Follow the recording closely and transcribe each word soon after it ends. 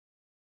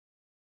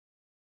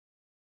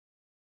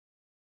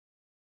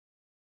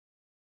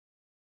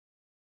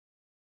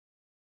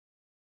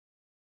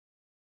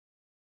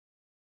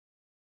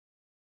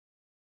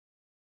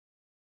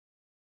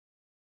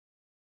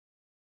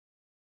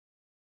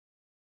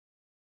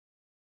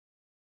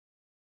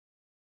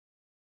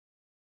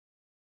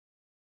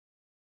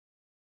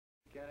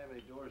can't have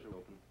any doors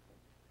open.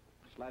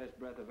 Slightest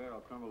breath of air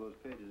will crumble those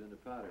pages into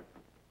powder.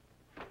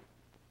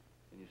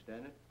 Can you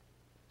stand it?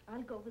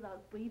 I'll go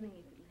without breathing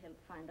if it'll help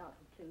find out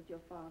who killed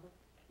your father.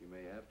 You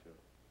may have to.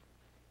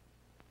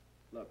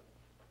 Look.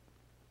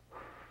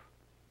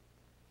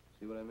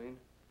 See what I mean?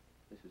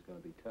 This is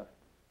going to be tough.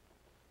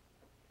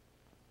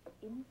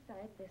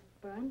 Inside this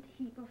burnt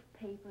heap of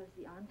paper is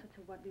the answer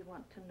to what we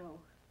want to know.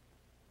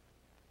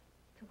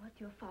 To what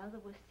your father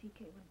was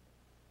seeking.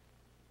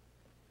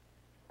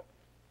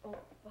 Oh,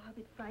 Bob,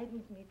 it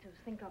frightens me to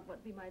think of what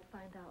we might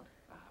find out.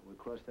 We'll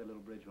cross that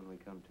little bridge when we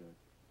come to it.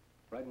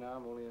 Right now,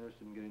 I'm only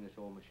interested in getting this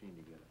old machine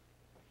together.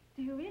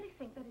 Do you really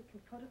think that it can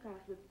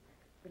photograph the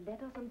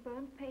letters on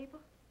burnt paper?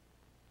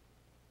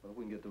 Well, if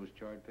we can get those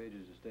charred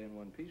pages to stay in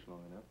one piece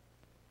long enough.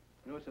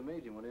 You know, it's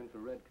amazing what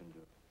infrared can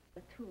do.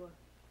 The tour.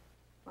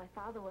 My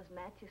father was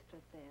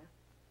magistrate there.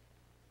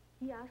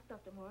 He asked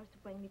Dr. Morris to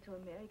bring me to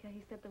America.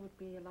 He said there would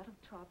be a lot of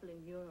trouble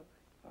in Europe.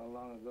 How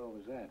long ago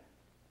was that?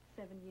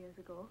 7 years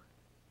ago.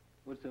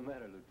 What's the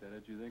matter,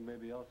 Lieutenant? You think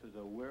maybe Elsa's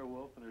a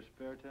werewolf in her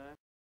spare time?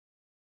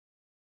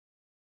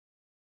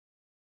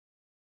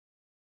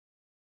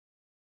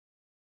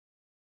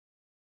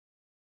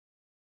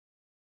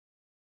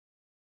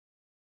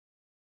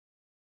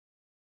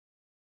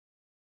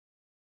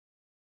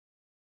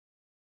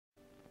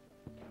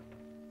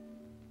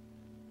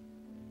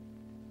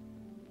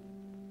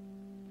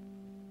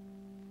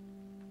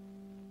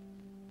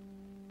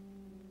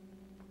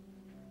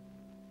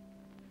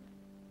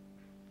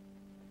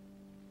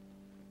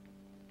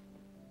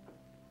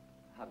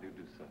 How do you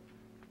do, sir?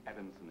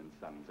 Adamson and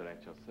Sons are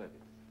at your service.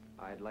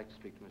 I'd like to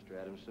speak to Mr.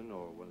 Adamson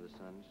or one of the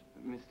sons.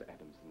 Mr.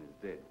 Adamson is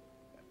dead.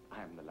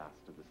 I am the last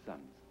of the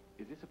sons.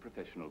 Is this a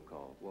professional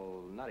call?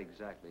 Well, not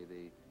exactly.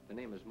 The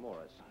name is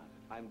Morris.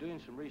 I'm doing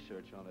some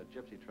research on a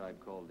gypsy tribe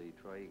called the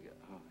Troiga.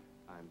 Oh.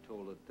 I'm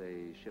told that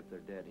they ship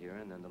their dead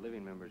here, and then the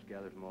living members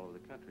gather from all over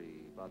the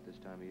country about this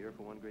time of year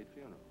for one great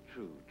funeral.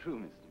 True,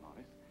 Mr.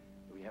 Morris.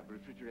 We have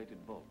refrigerated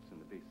vaults in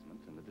the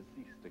basement, and the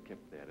deceased are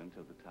kept there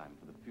until the time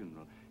for the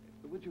funeral.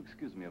 Would you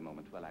excuse me a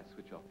moment while I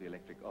switch off the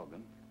electric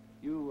organ?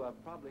 You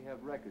probably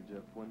have records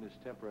of when this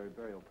temporary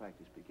burial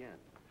practice began.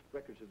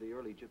 Records of the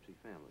early gypsy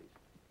families.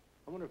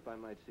 I wonder if I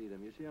might see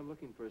them. You see, I'm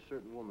looking for a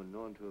certain woman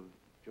known to have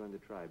joined the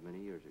tribe many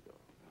years ago.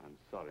 I'm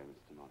sorry,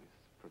 Mr. Morris.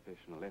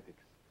 Professional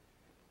ethics.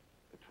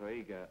 The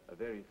Troiga are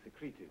very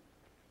secretive.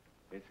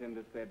 They send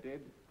us their dead.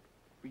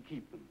 We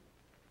keep them.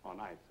 On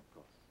ice, of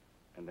course.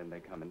 And then they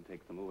come and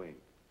take them away.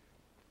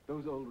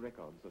 Those old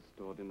records are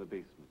stored in the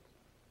basement.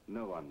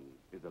 No one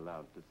is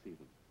allowed to see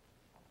them.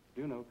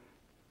 Do you know,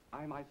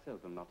 I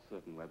myself am not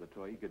certain where the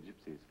Troiga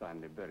gypsies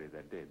finally bury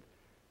their dead.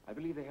 I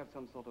believe they have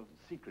some sort of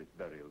secret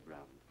burial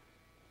ground.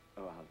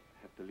 Oh, I'll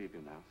have to leave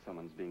you now.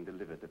 Someone's being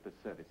delivered at the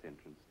service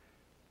entrance.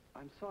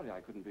 I'm sorry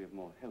I couldn't be of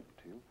more help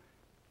to you.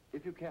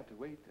 If you care to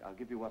wait, I'll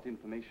give you what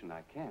information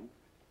I can.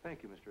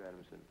 Thank you, Mr.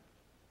 Adamson.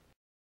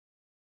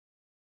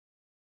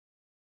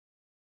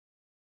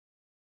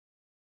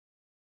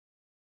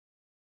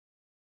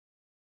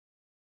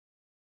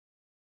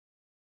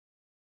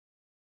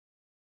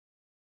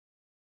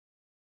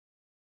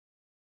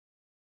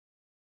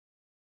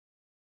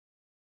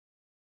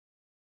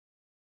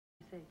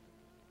 Say,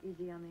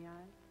 easy on the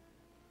eyes?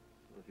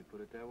 Well, if you put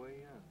it that way,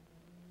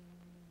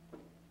 yeah.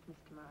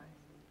 Mr. Morris,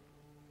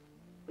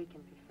 we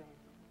can be friends.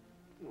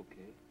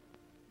 Okay.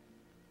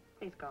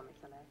 Please call me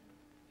Celeste.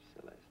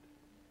 Celeste.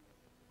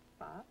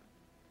 Bob?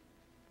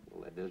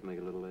 Well, that does make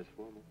it a little less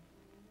formal.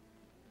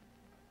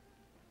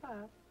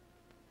 Bob,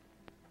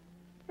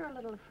 you're a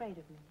little afraid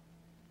of me.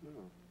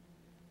 No.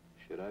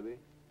 Should I be?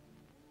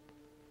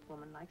 A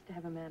woman likes to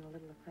have a man a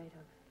little afraid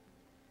of.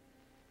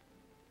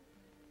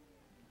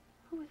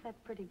 Who was that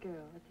pretty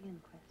girl at the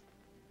inquest?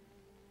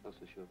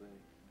 Elsa Chauvet.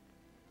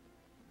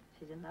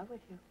 She's in love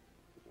with you.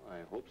 Well,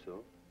 I hope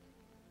so.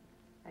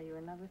 Are you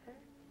in love with her?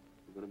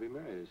 We're going to be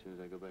married as soon as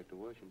I go back to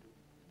Washington.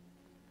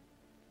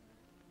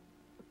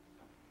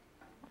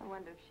 I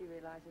wonder if she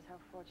realizes how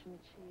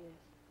fortunate she is.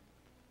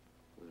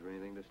 Was there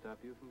anything to stop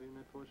you from being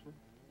that fortunate?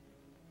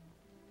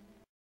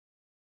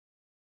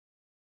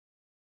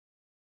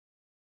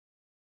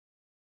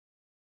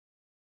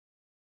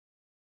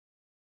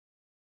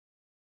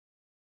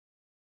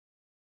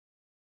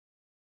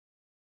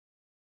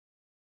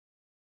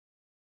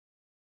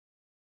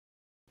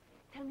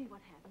 Tell me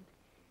what happened.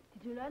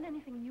 Did you learn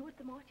anything new at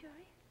the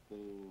mortuary?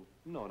 Well,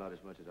 no, not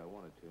as much as I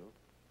wanted to.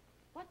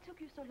 What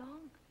took you so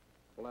long?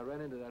 Well, I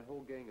ran into that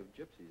whole gang of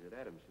gypsies at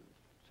Adamson's.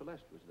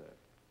 Celeste was there.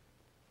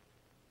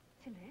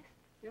 Celeste?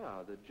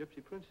 Yeah, the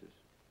gypsy princess.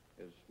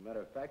 As a matter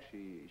of fact,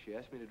 she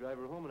asked me to drive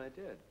her home, and I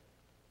did.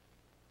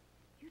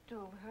 You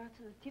drove her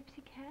to the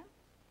gypsy camp?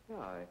 Yeah,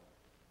 I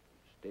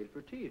stayed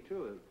for tea,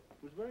 too.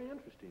 It was very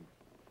interesting.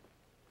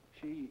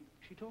 She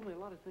told me a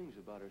lot of things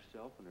about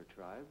herself and her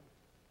tribe.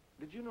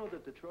 Did you know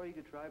that the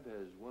Troiga tribe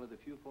has one of the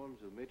few forms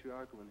of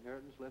matriarchal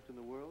inheritance left in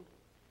the world?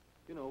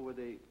 You know, where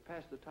they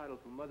pass the title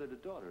from mother to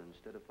daughter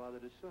instead of father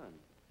to son.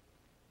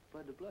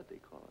 Blood to blood, they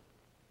call it.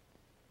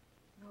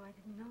 No, I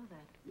didn't know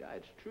that. Yeah,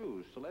 it's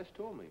true. Celeste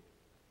told me.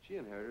 She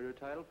inherited her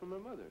title from her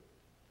mother.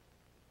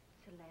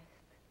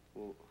 Celeste.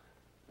 Well,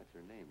 that's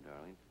her name,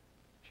 darling.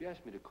 She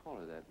asked me to call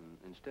her that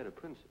instead of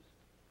Princess.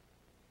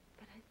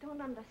 But I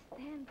don't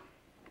understand.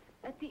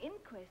 At the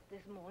inquest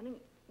this morning,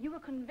 you were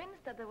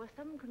convinced that there was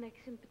some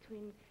connection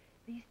between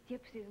these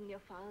gypsies and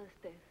your father's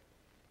death.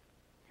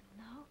 And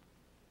now,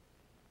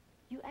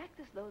 you act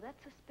as though that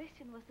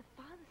suspicion was the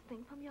farthest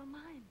thing from your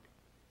mind.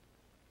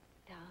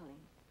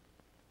 Darling,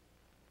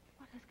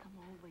 what has come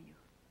over you?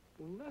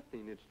 Well,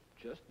 nothing. It's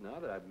just now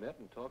that I've met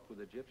and talked with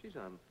the gypsies,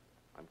 I'm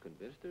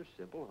convinced they're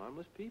simple,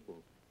 harmless people.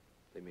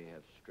 They may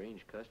have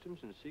strange customs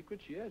and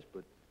secrets, yes,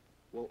 but,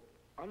 well,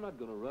 I'm not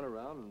going to run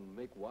around and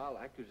make wild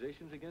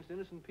accusations against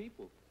innocent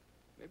people.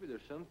 Maybe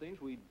there's some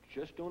things we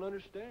just don't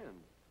understand.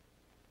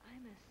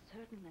 I'm as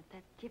certain that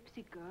that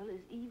gypsy girl is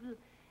evil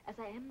as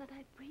I am that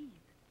I breathe.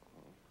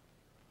 Oh.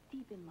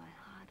 Deep in my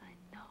heart, I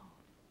know.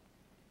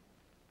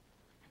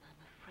 And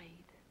I'm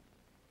afraid.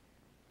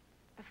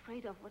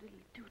 Afraid of what it'll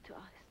do to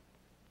us.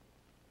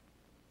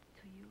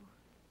 To you.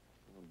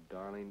 Oh,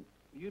 darling,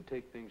 you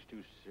take things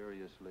too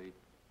seriously.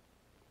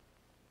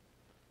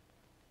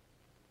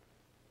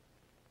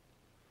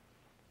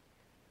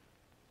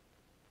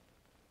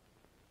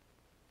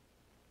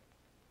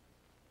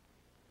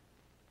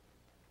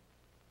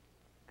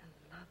 A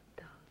love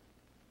doll.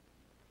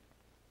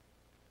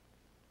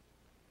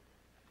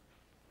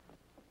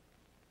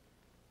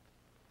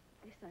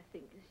 This, I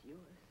think, is yours.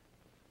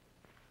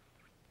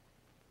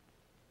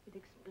 It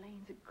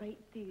explains a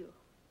great deal.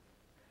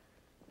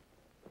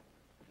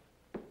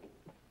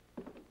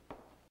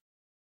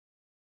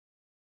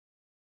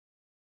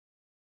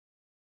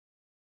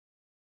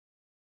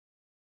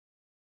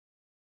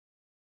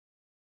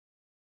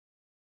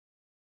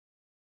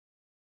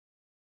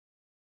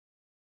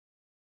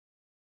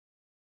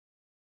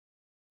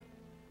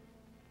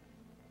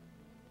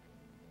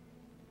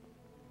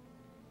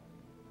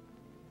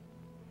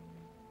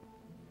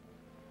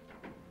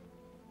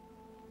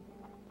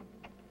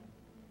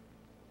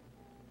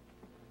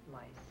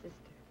 My sister.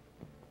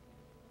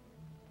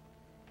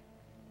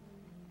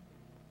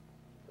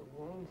 The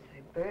wounds,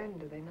 they burn,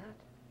 do they not?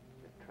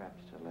 You're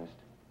trapped, Celeste.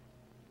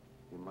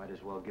 You might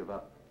as well give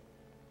up.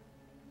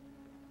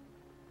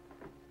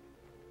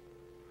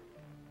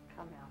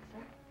 Come,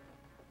 Elsa.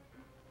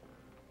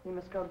 We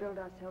must go build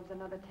ourselves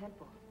another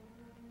temple.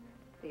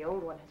 The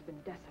old one has been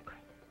desecrated.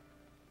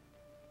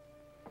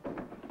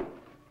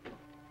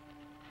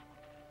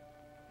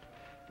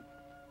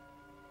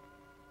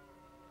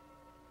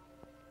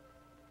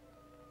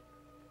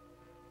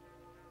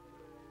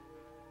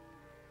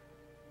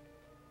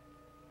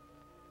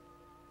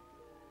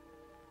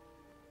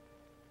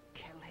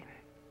 Kill him.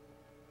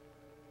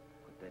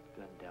 Put that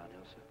gun down,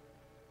 Elsa.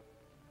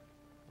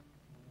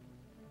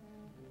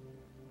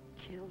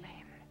 Kill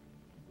him.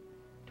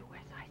 Do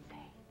as I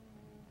say.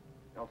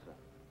 Elsa,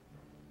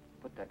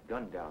 put that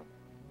gun down.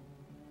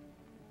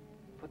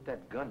 Put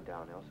that gun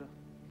down, Elsa. This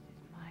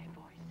is my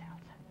voice,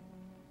 Elsa.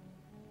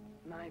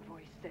 My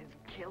voice says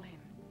kill him.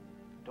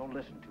 Don't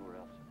listen to her,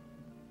 Elsa.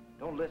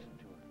 Don't listen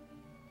to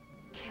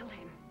her. Kill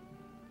him.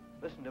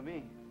 Listen to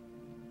me.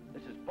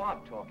 This is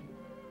Bob talking.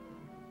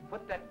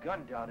 Put that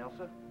gun down,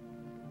 Elsa.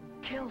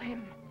 Kill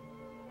him.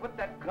 Put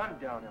that gun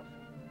down, Elsa.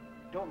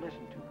 Don't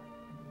listen to her.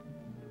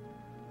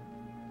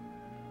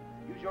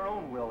 Use your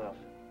own will, Elsa.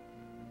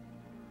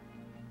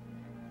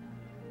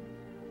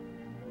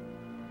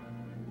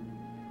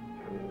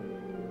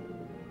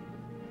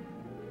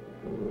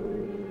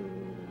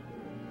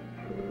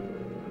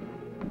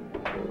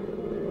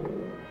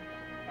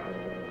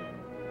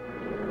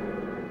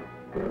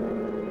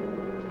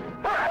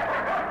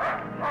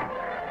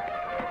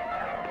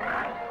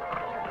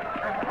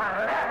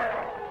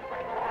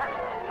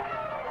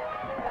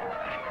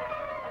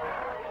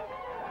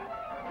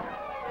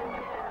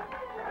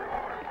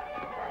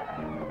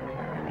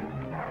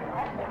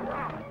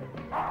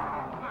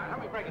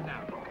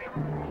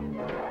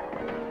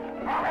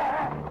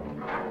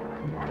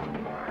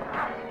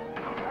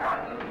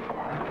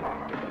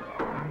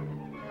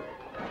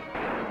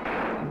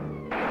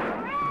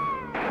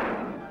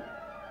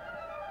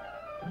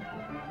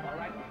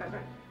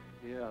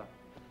 Yeah,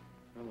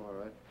 I'm all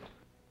right.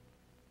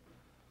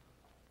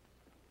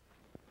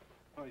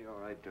 Oh, you're all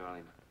right,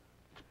 darling.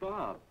 It's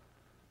Bob.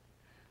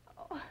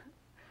 Oh.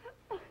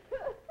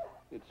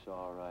 It's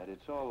all right.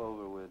 It's all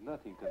over with.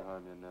 Nothing can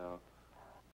harm you now.